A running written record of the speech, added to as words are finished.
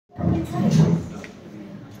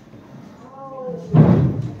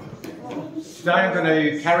Today I'm going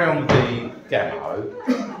to carry on with the demo.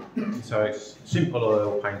 So it's simple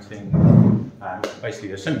oil painting,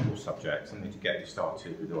 basically a simple subject. I need to get you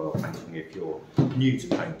started with oil painting if you're new to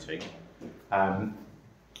painting. And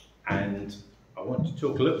I want to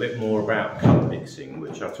talk a little bit more about colour mixing,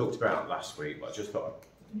 which I talked about last week, but I just thought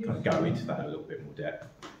I'd kind of go into that a little bit more depth.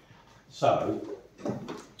 So,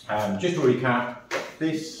 just to recap,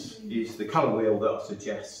 this is the colour wheel that I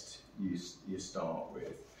suggest you start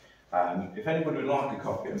with. If anybody would like a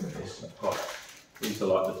copy of this, I've got, these are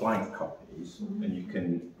like the blank copies, and you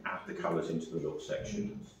can add the colours into the little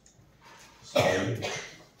sections. So,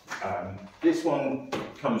 this one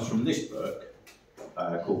comes from this book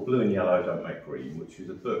called Blue and Yellow Don't Make Green, which is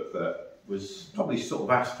a book that was probably sort of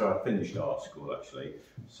after I finished art school actually,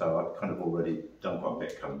 so I've kind of already done quite a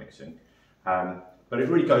bit of colour mixing. But it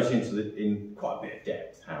really goes into in quite a bit of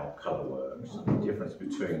depth how colour works, the difference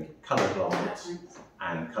between coloured lights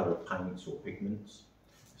and coloured paints or pigments.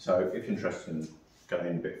 So if you're interested in going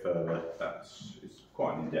in a bit further, it's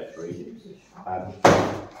quite an in-depth read.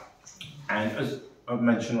 And as I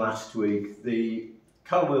mentioned last week, the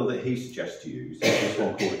colour wheel that he suggests to use is this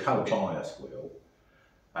one called a colour bias wheel,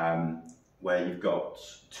 where you've got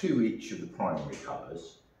two each of the primary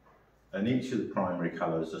colours, and each of the primary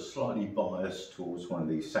colours are slightly biased towards one of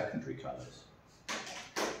these secondary colours.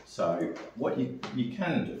 So what you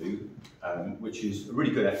can do, which is a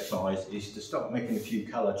really good exercise, is to start making a few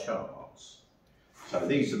colour charts. So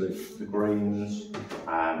these are the greens,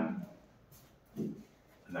 and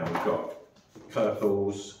now we've got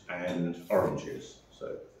purples and oranges.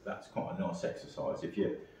 So that's quite a nice exercise if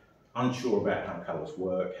you're unsure about how colours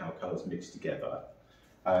work, how colours mix together.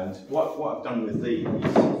 And what I've done with these,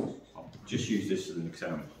 I'll just use this as an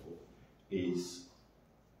example, is,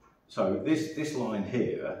 so this line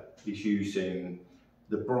here is using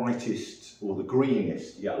the brightest or the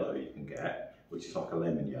greenest yellow you can get, which is like a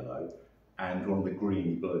lemon yellow, and one of the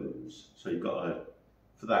greeny blues. So you've got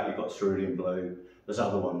for that you've got cerulean blue. There's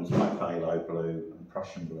other ones like phthalo blue and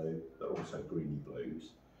Prussian blue that are also greeny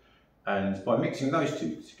blues. And by mixing those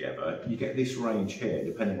two together, you get this range here,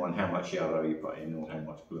 depending on how much yellow you put in or how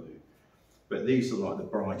much blue. But these are like the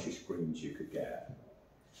brightest greens you could get,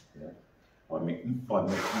 yeah, by mixing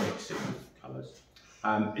colours.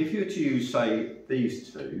 If you were to use, say,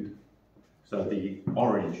 these two, so the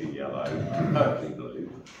orangey yellow and purpley blue,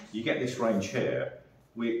 you get this range here,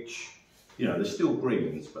 which, you know, they're still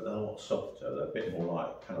greens, but they're a lot softer. They're a bit more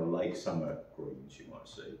like kind of late summer greens, you might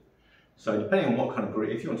see. So depending on what kind of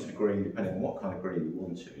green, if you wanted a green, depending on what kind of green you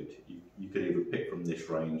wanted, you could either pick from this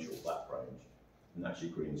range or that range, and that's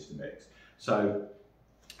your greens to mix. So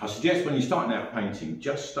I suggest when you're starting out painting,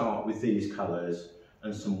 just start with these colours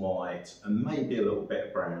and some white and maybe a little bit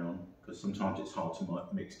of brown, because sometimes it's hard to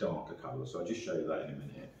mix darker colours. So I'll just show you that in a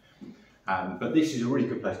minute. But this is a really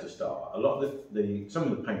good place to start. A lot of some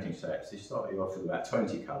of the painting sets, they start you off with about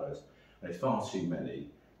 20 colours, and it's far too many.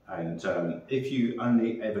 And if you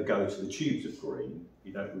only ever go to the tubes of green,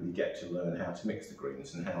 you don't really get to learn how to mix the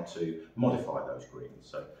greens and how to modify those greens.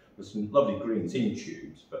 So there's some lovely greens in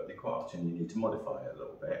tubes, but quite often you need to modify it a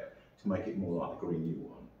little bit to make it more like the green you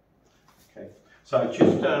want. Okay. So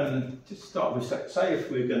just start with, say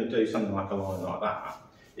if we're going to do something like a line like that,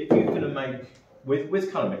 if you're going to make,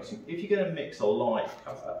 with colour mixing, if you're going to mix a light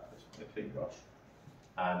colour, just a clean brush,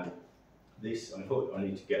 this, unfortunately, I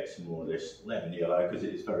need to get some more of this lemon yellow because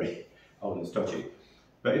it's very old and stodgy.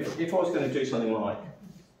 But if I was going to do something like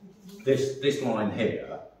this line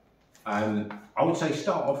here, I would say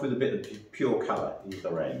start off with a bit of pure colour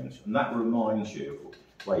either end, and that reminds you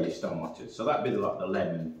of where you started. So that'd be like the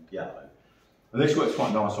lemon yellow. And this works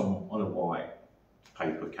quite nice on a white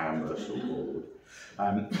paper canvas or board.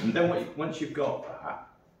 And then once you've got that,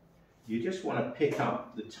 you just want to pick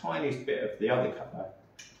up the tiniest bit of the other colour,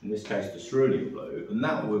 in this case the cerulean blue, and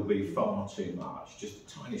that will be far too much. Just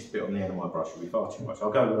the tiniest bit on the end of my brush will be far too much.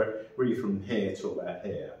 I'll go really from here to about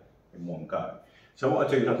here in one go. So what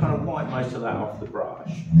I do is I kind of wipe most of that off the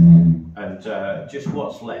brush, and just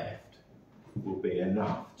what's left will be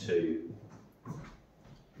enough to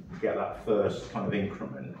get that first kind of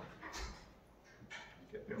increment.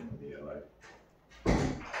 Get a bit on the yellow.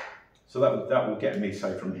 So that will get me,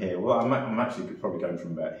 say, from here. Well, I'm actually probably going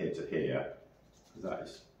from about here to here, because that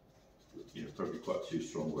is, you know, probably quite too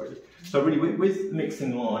strong already. So really, with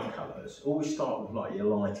mixing light colours, always start with like your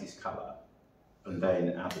lightest colour, and then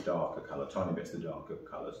add the darker colour, tiny bits of the darker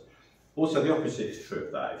colours. Also, the opposite is true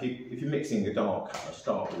of that. If you're mixing a dark colour,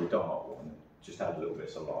 start with a dark one. Just add little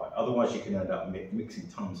bits of light. Otherwise, you can end up mixing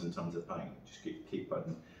tons and tons of paint. Just keep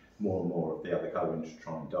putting more and more of the other colouring to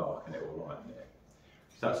try and darken it or lighten it.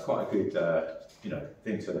 So that's quite a good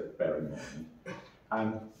thing to bear in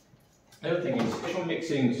mind. The other thing is, if you're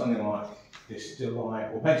mixing something like this still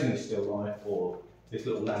life, or painting this still life, or this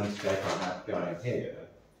little landscape I have going here,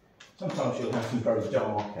 sometimes you'll have some very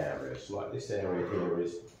dark areas, like this area here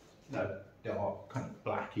is dark, kind of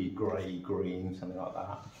blacky, grey, green, something like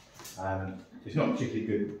that. It's not particularly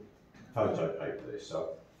good photo paper, this,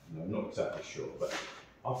 so I'm not exactly sure, but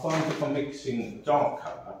I find if I'm mixing dark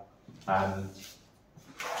colour,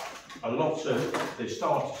 a lot of the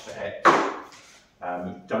starter sets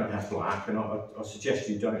don't have black, and I suggest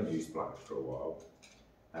you don't use black for a while.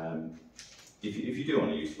 If you do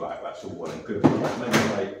want to use black, that's all well and good. Maybe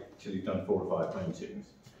wait till you've done 4 or 5 paintings,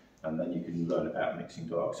 and then you can learn about mixing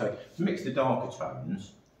dark. So to mix the darker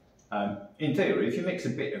tones, in theory, if you mix a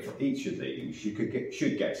bit of each of these, you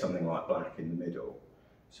should get something like black in the middle.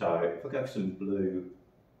 So if I go for some blue,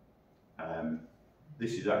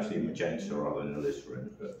 this is actually a magenta rather than alizarin,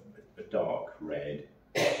 but a dark red.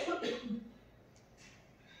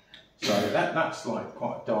 So that's like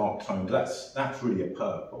quite a dark tone. That's really a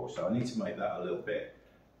purple. So I need to make that a little bit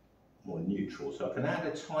more neutral. So I can add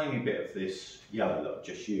a tiny bit of this yellow that I've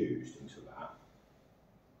just used into that.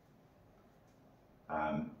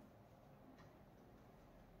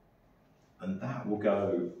 And that will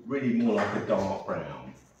go really more like a dark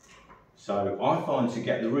brown. So I find to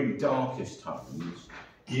get the really darkest tones,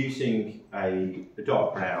 using a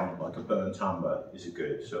dark brown, like a burnt umber, is a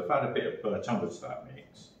good. So I've added a bit of burnt umber to that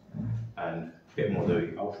mix, and a bit more of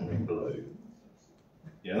the ultramarine blue.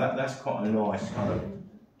 That's quite a nice kind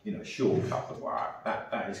of, short cut of black.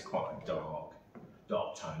 That is quite a dark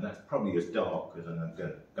tone. That's probably as dark as I'm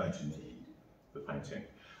going to need for painting.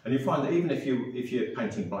 And you find that even if you're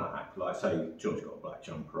painting black, like say John's got a black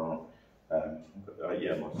jumper on,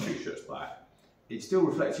 my t-shirt's black, it's still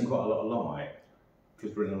reflecting quite a lot of light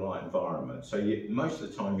because we're in a light environment. So most of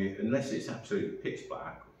the time, unless it's absolutely pitch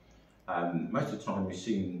black, most of the time you're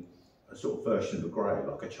seeing a sort of version of a grey,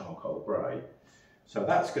 like a charcoal grey. So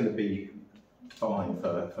that's going to be fine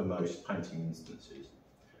for most painting instances.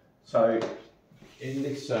 So in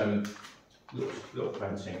this little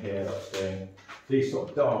painting here that I was doing, these sort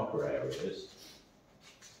of darker areas,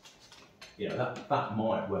 that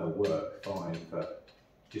might well work fine for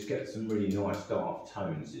just get some really nice dark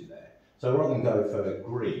tones in there. So rather than go for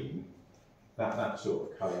green, that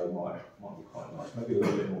sort of colour might be quite nice. Maybe a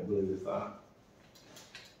little bit more blue with that.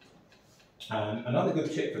 Another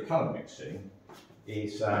good tip for colour mixing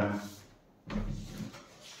is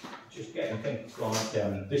just getting things like,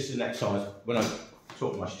 this is an exercise when I've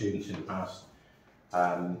taught my students in the past,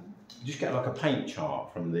 just get like a paint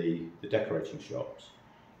chart from the decorating shops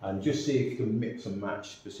and just see if you can mix and match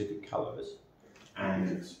specific colours.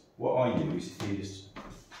 And what I use is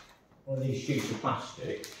one of these sheets of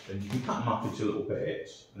plastic, and you can cut them up into little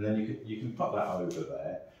bits, and then you can put that over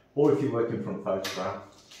there. Or if you're working from a photograph,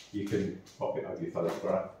 you can pop it over your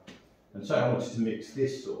photograph. And so I wanted to mix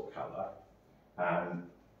this sort of colour.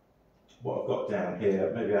 What I've got down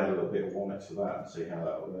here, maybe add a little bit of white to that and see how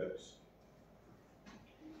that works.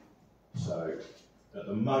 So at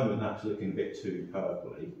the moment that's looking a bit too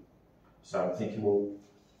purpley. So I'm thinking, well,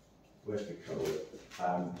 where's the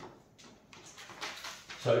colour?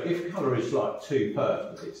 So if colour is like too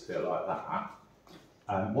purple, it's a bit like that.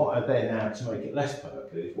 What I then add to make it less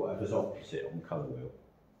purple is whatever's opposite on the colour wheel.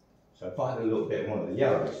 So if I add a little bit of one of the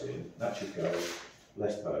yellows in, that should go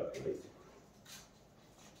less purpley.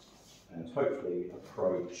 And hopefully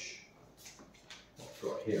approach what's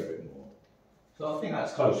got here a bit more. So I think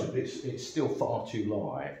that's closer, but it's still far too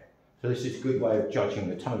light. So this is a good way of judging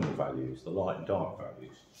the tonal values, the light and dark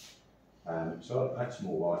values. So I'll add some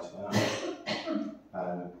more white to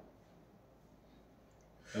that.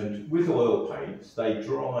 And with oil paints, they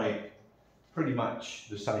dry pretty much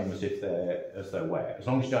the same as if they're wet. As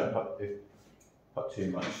long as you don't put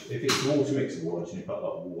too much. If it's water mixable and you put a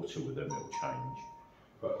lot of water with them, it'll change.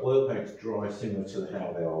 But oil paints dry similar to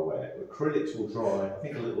how they are wet. Acrylics will dry, I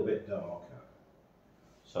think, a little bit darker.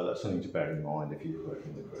 So that's something to bear in mind if you're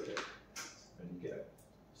working with acrylic.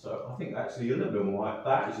 So I think actually a little bit more white.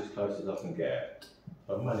 That is as close as I can get.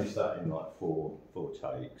 I've managed that in like four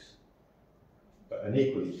takes. And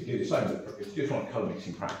equally, you can do the same. If you just want colour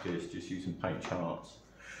mixing practice, just use some paint charts.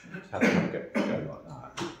 Just have them go like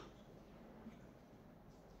that.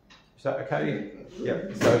 Is that okay?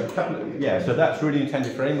 Yeah. So that's really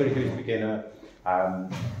intended for anybody who's a beginner.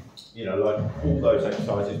 Like all those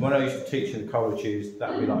exercises. When I used to teach in the colleges, that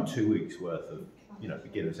would be like 2 weeks worth of,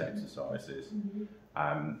 beginners exercises.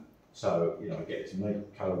 So I get to make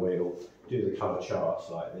a colour wheel, do the colour charts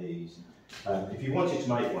like these, If you wanted to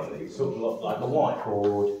make one of these, sort of like a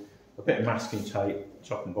whiteboard, a bit of masking tape,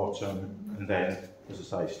 top and bottom, and then, as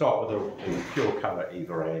I say, start with a pure colour at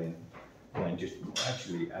either end, and then just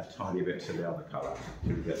actually add tiny bits of the other colour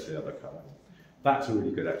till you get to the other colour. That's a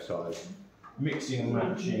really good exercise. Mixing and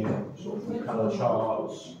matching sort of colour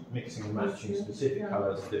charts, mixing and matching specific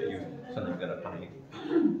colours that you're going to paint.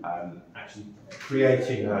 Actually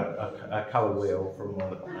creating a colour wheel from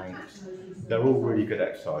one of the paints. They're all really good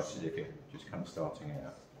exercises if you're just kind of starting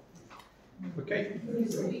out. Okay.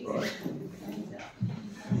 Right.